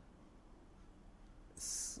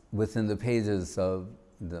within the pages of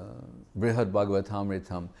the Brihad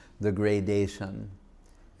Bhagavatamritam, the gradation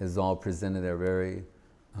is all presented there very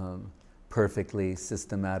perfectly,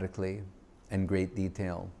 systematically, in great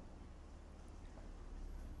detail.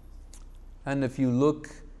 And if you look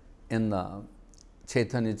in the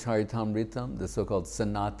Chaitanya Charitamritam, the so-called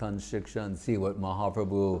Sanatan Shiksha, and see what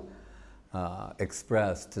Mahaprabhu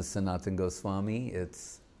expressed to Sanatana Goswami.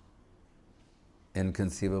 It's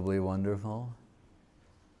inconceivably wonderful.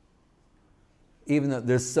 Even though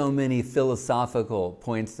there's so many philosophical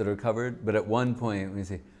points that are covered, but at one point we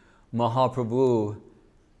say, Mahaprabhu,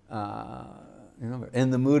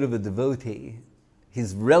 in the mood of a devotee,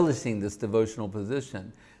 he's relishing this devotional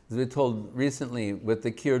position. As we told recently with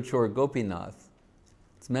the Kirchor Gopinath,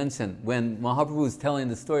 it's mentioned when Mahaprabhu is telling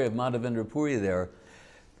the story of Madhavendra Puri there,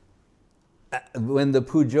 when the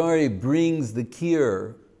pujari brings the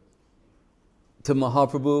kheer to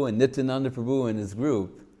Mahaprabhu and Nityananda Prabhu and his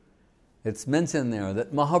group, it's mentioned there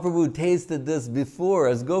that Mahaprabhu tasted this before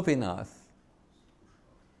as Gopinath.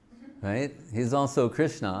 Right? He's also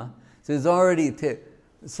Krishna. So he's already...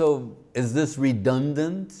 So is this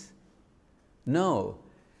redundant? No.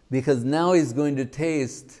 Because now he's going to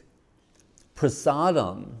taste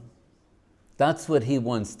prasadam. That's what he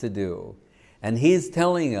wants to do. And he's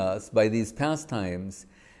telling us by these pastimes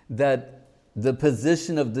that the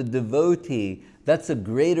position of the devotee, that's a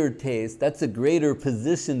greater taste, that's a greater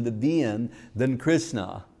position to be in than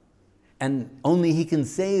Krishna. And only he can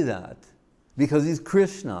say that because he's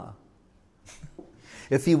Krishna.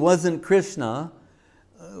 If he wasn't Krishna,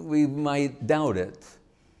 we might doubt it.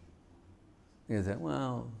 You say,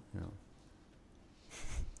 well,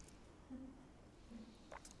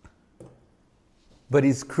 But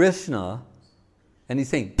he's Krishna, and he's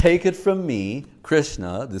saying, take it from me,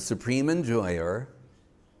 Krishna, the supreme enjoyer,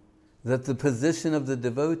 that the position of the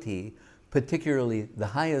devotee, particularly the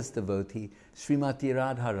highest devotee, Srimati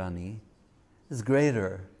Radharani, is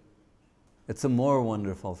greater. It's a more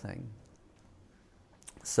wonderful thing.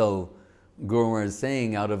 So, Guruvarga is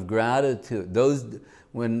saying, out of gratitude,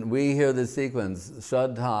 when we hear the sequence,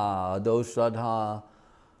 Shraddha, Ado Shraddha,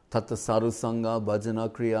 Tata Sadhu Sangha, Bhajana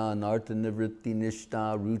Kriya, Narta Nivritti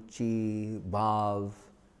Nishta, Ruchi, Bhav,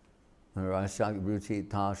 Ruchi,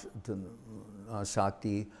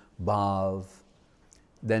 Shakti, Bhav.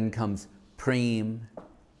 Then comes Prem.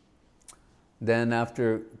 Then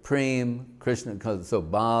after Prem, Krishna, so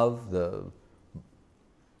Bhav, the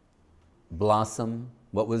blossom,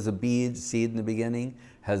 what was a seed in the beginning,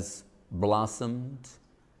 has blossomed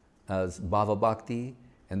as Bhava Bhakti.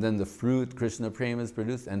 And then the fruit, Krishna Prema, is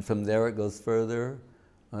produced, and from there it goes further.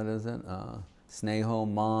 What is it? Sneho,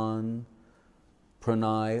 Man,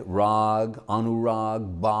 Pranay, Rag,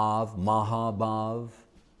 Anurag, Bhav, Mahabhav.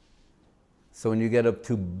 So when you get up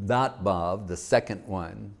to that Bhav, the second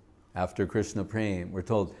one, after Krishna Prema, we're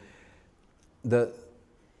told,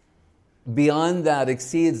 beyond that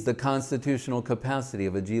exceeds the constitutional capacity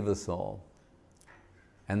of a jiva soul.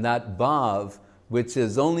 And that Bhav, which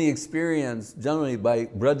is only experienced generally by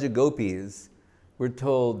Braja Gopis, we're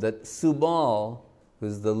told that Subal,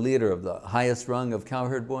 who's the leader of the highest rung of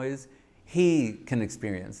cowherd boys, he can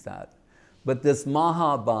experience that. But this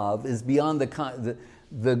Mahabhav is beyond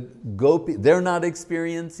the Gopi, they're not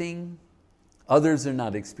experiencing, others are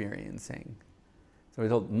not experiencing. So we're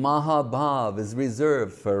told Mahabhav is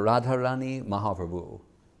reserved for Radharani Mahaprabhu.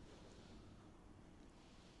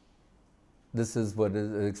 This is what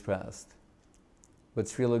is expressed. But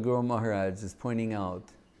Srila Guru Maharaj is pointing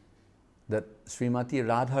out that Srimati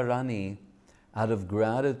Radharani, out of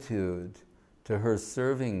gratitude to her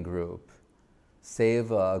serving group,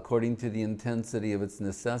 seva, according to the intensity of its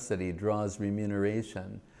necessity, draws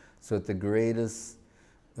remuneration. So at the greatest,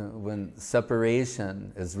 when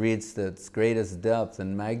separation is reached its greatest depth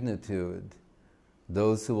and magnitude,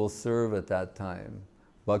 those who will serve at that time,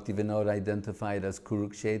 Bhaktivinoda identified as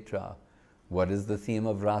Kurukshetra. What is the theme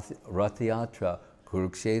of Rathayatra?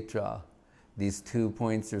 Kurukshetra. These 2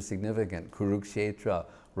 points are significant. Kurukshetra,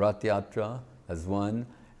 Rathayatra as one,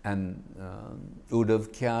 and Uddhav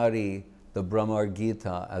Kyari, the Brahmar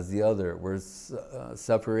Gita, as the other, where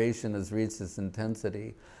separation has reached its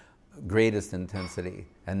intensity, greatest intensity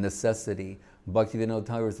and necessity. Bhaktivinoda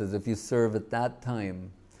Thakur says, if you serve at that time,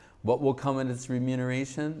 what will come in its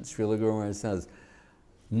remuneration? Srila Guru Maharaj says,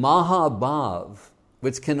 Mahabhav,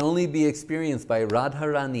 which can only be experienced by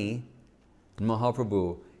Radharani,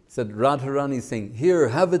 Mahaprabhu said, Radharani saying, here,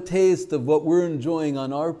 have a taste of what we're enjoying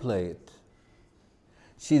on our plate.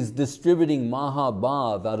 She's distributing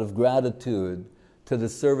Mahabhav out of gratitude to the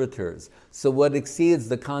servitors. So what exceeds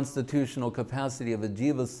the constitutional capacity of a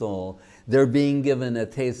jiva soul, they're being given a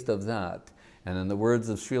taste of that. And in the words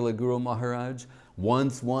of Srila Guru Maharaj,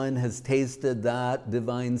 once one has tasted that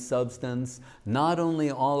divine substance, not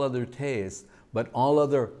only all other tastes, but all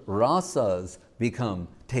other rasas become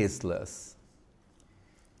tasteless.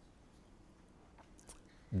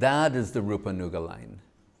 That is the Rupanuga line.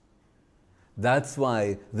 That's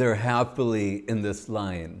why they're happily in this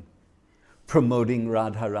line, promoting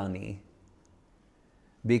Radharani.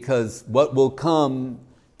 Because what will come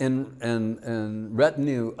in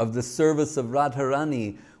retinue of the service of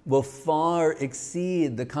Radharani will far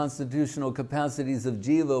exceed the constitutional capacities of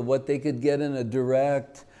Jiva, what they could get in a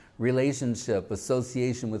direct relationship,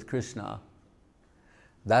 association with Krishna.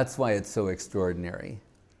 That's why it's so extraordinary.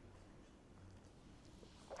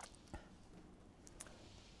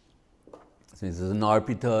 So he says,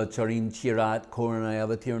 Narpita charim chirat koranaya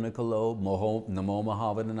avatirna kalo namo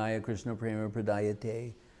mahavananaya Krishna prema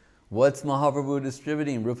pradayate. What's Mahaprabhu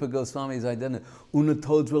distributing? Rupa Goswami's identity.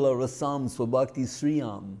 Unatodjvala rasam swabhakti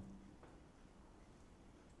sriyam.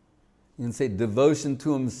 You can say devotion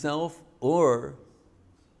to himself, or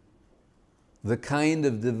the kind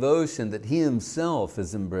of devotion that he himself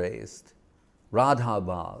has embraced. Radha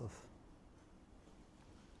Bhav.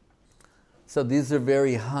 So these are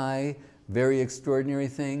very high, very extraordinary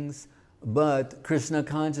things, but Krishna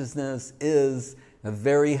consciousness is a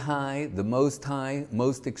very high,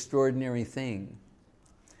 most extraordinary thing.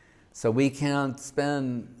 So we can't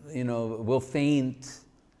spend, we'll faint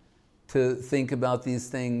to think about these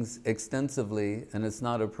things extensively, and it's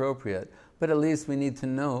not appropriate. But at least we need to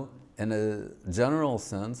know, in a general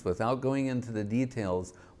sense, without going into the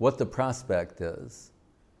details, what the prospect is.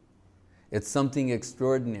 It's something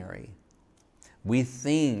extraordinary. We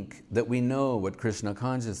think that we know what Krishna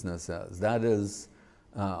consciousness is. That is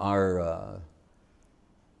our...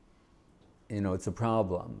 it's a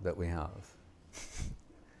problem that we have.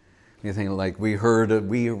 You think like we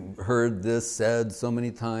heard this said so many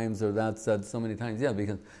times or that said so many times. Yeah,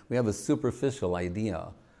 because we have a superficial idea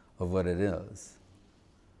of what it is.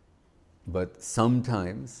 But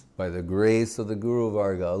sometimes, by the grace of the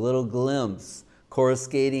Guruvarga, a little glimpse,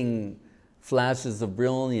 coruscating flashes of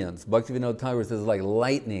brilliance. Bhaktivinoda Thakur says like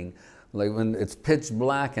lightning. Like when it's pitch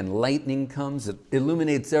black and lightning comes, it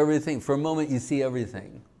illuminates everything. For a moment you see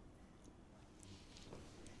everything.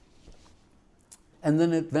 And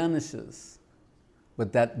then it vanishes.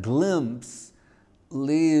 But that glimpse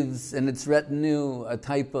leaves in its retinue a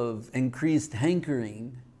type of increased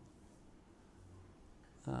hankering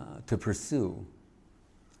to pursue.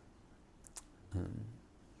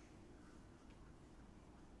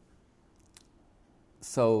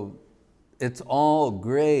 So it's all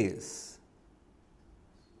grace.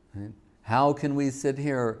 Right? How can we sit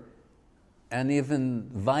here and even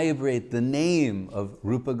vibrate the name of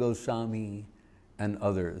Rupa Goswami and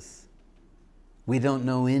others? We don't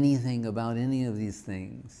know anything about any of these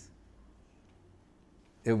things.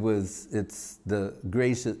 It's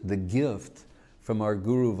the gift from our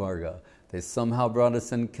Guruvarga. They somehow brought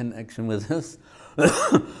us in connection with this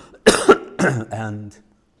and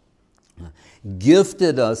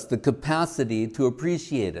gifted us the capacity to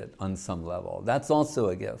appreciate it on some level. That's also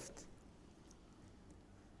a gift.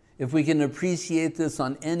 If we can appreciate this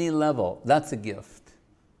on any level, that's a gift.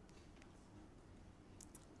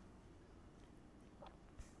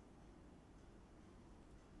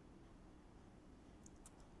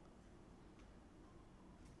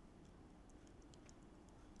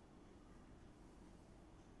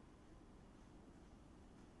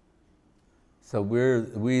 So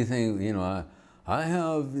we think, I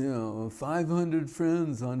have, 500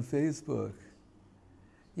 friends on Facebook.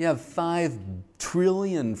 You have 5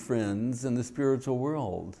 trillion friends in the spiritual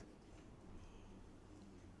world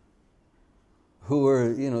who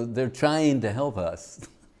are, they're trying to help us.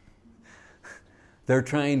 They're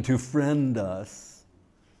trying to friend us.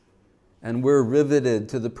 And we're riveted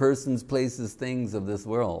to the persons, places, things of this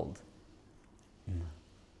world.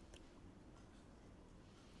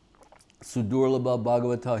 Sudurlabha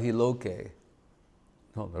Bhagavata hi loke.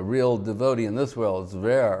 No, the real devotee in this world is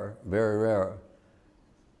rare, very rare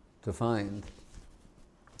to find.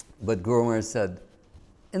 But Guru Maharaj said,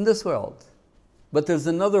 in this world. But there's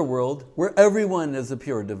another world where everyone is a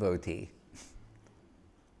pure devotee.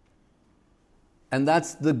 And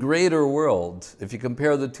that's the greater world. If you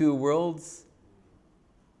compare the two worlds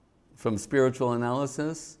from spiritual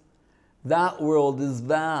analysis, that world is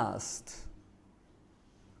vast.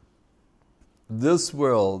 This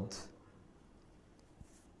world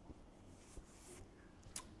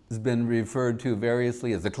has been referred to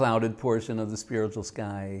variously as the clouded portion of the spiritual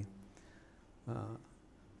sky.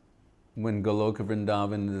 When Goloka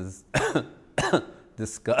Vrindavan is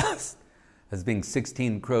discussed as being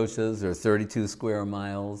 16 kroshas or 32 square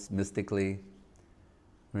miles mystically,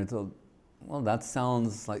 we're told, well, that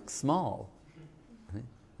sounds like small. Right?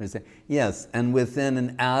 We say, yes, and within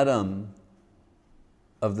an atom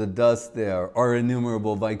of the dust there are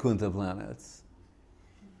innumerable Vaikuntha planets.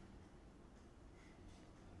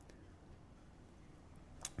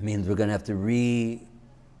 means we're going to have to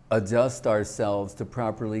readjust ourselves to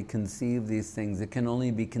properly conceive these things. It can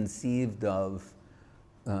only be conceived of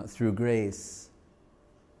through grace.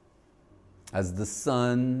 As the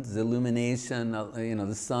sun's illumination,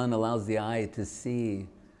 the sun allows the eye to see.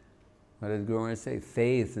 What did Guruvarga say?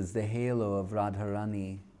 Faith is the halo of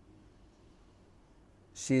Radharani.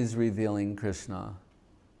 She's revealing Krishna,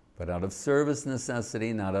 but out of service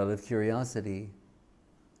necessity, not out of curiosity.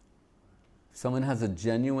 If someone has a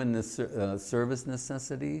genuine service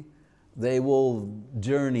necessity, they will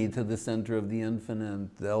journey to the center of the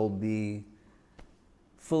infinite. They'll be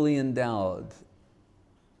fully endowed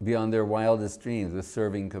beyond their wildest dreams with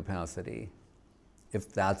serving capacity,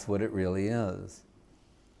 if that's what it really is.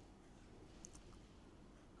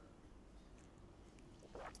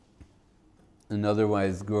 And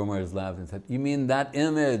otherwise, Guruvarga laughed and said, you mean that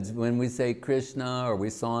image when we say Krishna, or we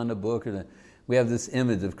saw in a book, or we have this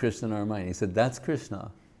image of Krishna in our mind. He said, that's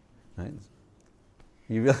Krishna. Right?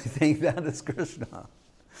 You really think that is Krishna?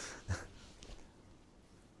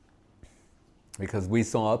 Because we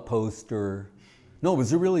saw a poster. No, it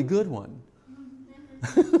was a really good one.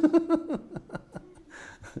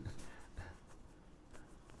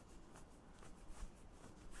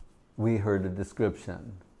 We heard a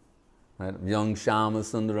description. Right? Young Shama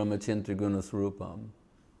Sundaram Achintra Gunasrupam.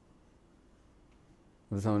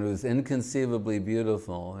 Someone who is inconceivably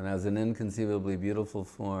beautiful and has an inconceivably beautiful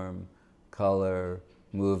form, color,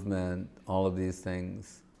 movement, all of these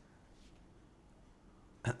things.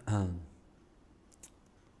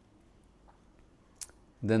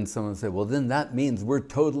 Then someone said, well, then that means we're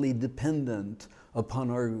totally dependent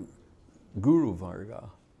upon our Guruvarga.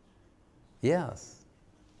 Yes,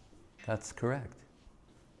 that's correct.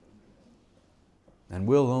 And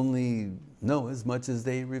we'll only know as much as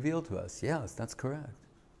they reveal to us. Yes, that's correct.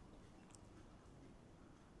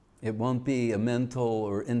 It won't be a mental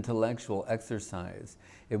or intellectual exercise.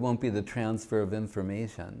 It won't be the transfer of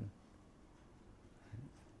information.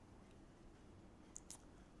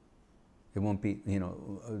 It won't be,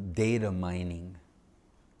 data mining.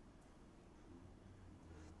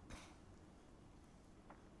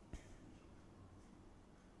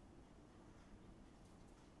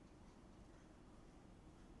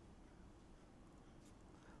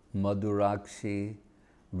 Madhurakshi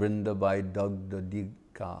Vrindabai Dagda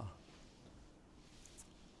Dika.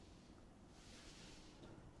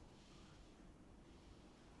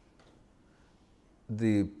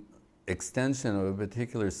 The extension of a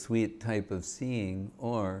particular sweet type of seeing,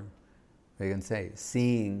 or they can say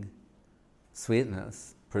seeing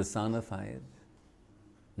sweetness personified.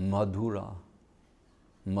 Madhura,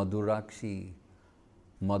 Madhurakshi,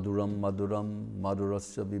 Madhuram Madhuram,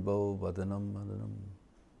 Madhurasya Vibho, Vadanam Madhuram.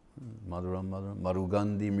 Madhuram, Madhuram,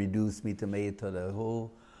 Marugandhi, Mridu, Smitameta, the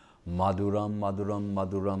whole Madhuram, Madhuram,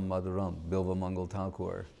 Madhuram, Madhuram, Bilva Mangal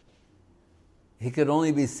Thakur. He could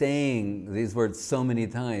only be saying these words so many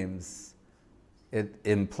times. It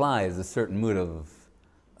implies a certain mood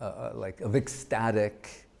of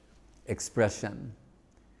ecstatic expression.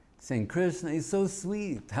 Saying, Krishna, he's so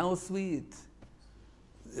sweet, how sweet.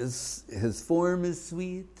 His form is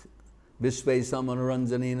sweet. Vishve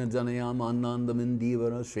Samanaranjanena Janayam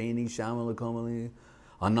Anandamindivara Shreni Shamala Kamali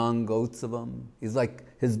Anangotsavam.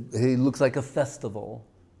 He looks like a festival.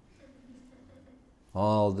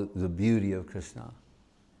 All the beauty of Krishna.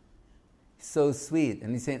 He's so sweet.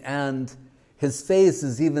 And he's saying, and his face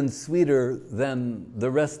is even sweeter than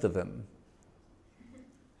the rest of him.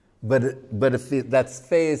 But if that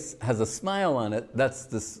face has a smile on it, that's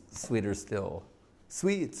the sweeter still.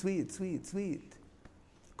 Sweet, sweet, sweet, sweet.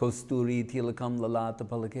 Kosturi tilakam lalata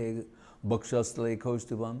palake bhakshastale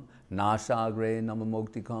kostuvam nashagre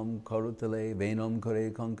namamoktikam karutale venam kare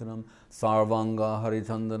kankanam sarvanga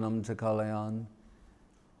harichandanam chakalayan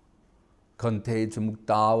kante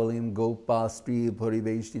chamuktavalim gopastri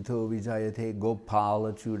pariveshtito vijayate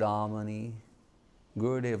gopala chudamani.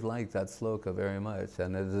 Gurudev liked that sloka very much,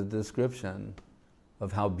 and it's a description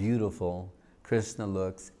of how beautiful Krishna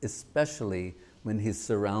looks, especially when he's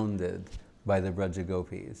surrounded by the Braja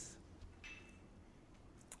Gopis.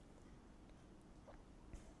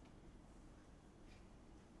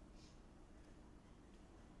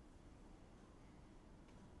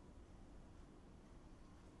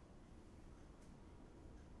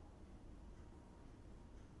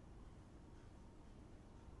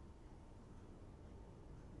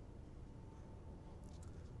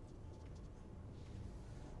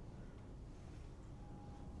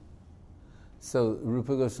 So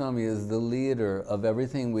Rupa Goswami is the leader of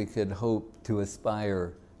everything we could hope to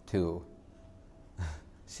aspire to.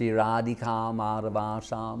 Shri Radhika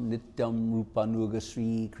Madhavasham Nityam Rupanuga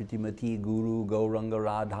Sri Kritimati Guru Gauranga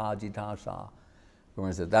Radha Jitasha.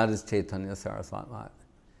 Guru said, that is Chaitanya Saraswati Mat.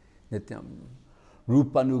 Nityam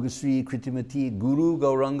Rupanuga Sri Kritimati Guru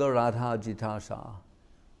Gauranga Radha Jitasha.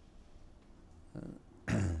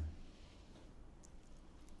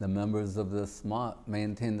 The members of this mat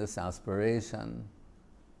maintain this aspiration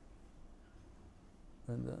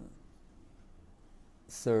in the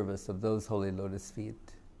service of those holy lotus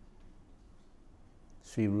feet.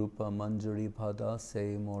 Sri Rupa Manjari Pada,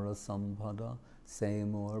 Se Mora Sampada, Se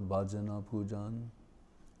Mor Bhajana Pujan,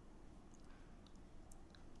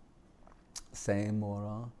 Se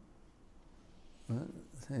Mora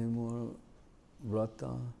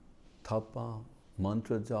Vrata, Tapa,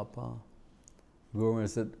 Mantra Japa. Guru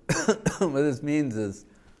said, what this means is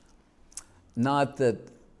not that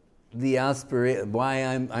the aspiration, why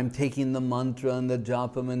I'm taking the mantra and the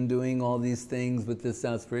japam and doing all these things with this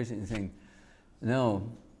aspiration. He's saying,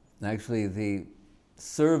 no, actually the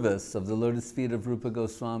service of the lotus feet of Rupa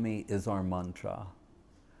Goswami is our mantra.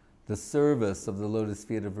 The service of the lotus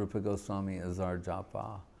feet of Rupa Goswami is our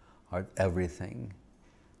japa, our everything.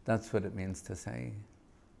 That's what it means to say.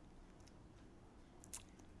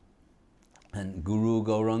 And Guru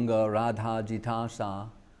Gauranga Radha Jitasha,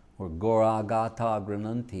 or Gauragata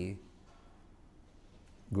Grananti,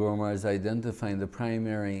 Guru Maharaj is identifying the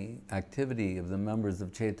primary activity of the members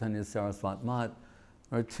of Chaitanya Saraswati Mat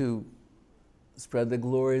are to spread the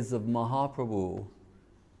glories of Mahaprabhu,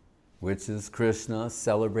 which is Krishna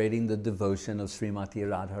celebrating the devotion of Srimati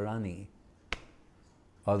Radharani,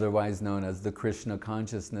 otherwise known as the Krishna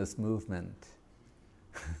consciousness movement.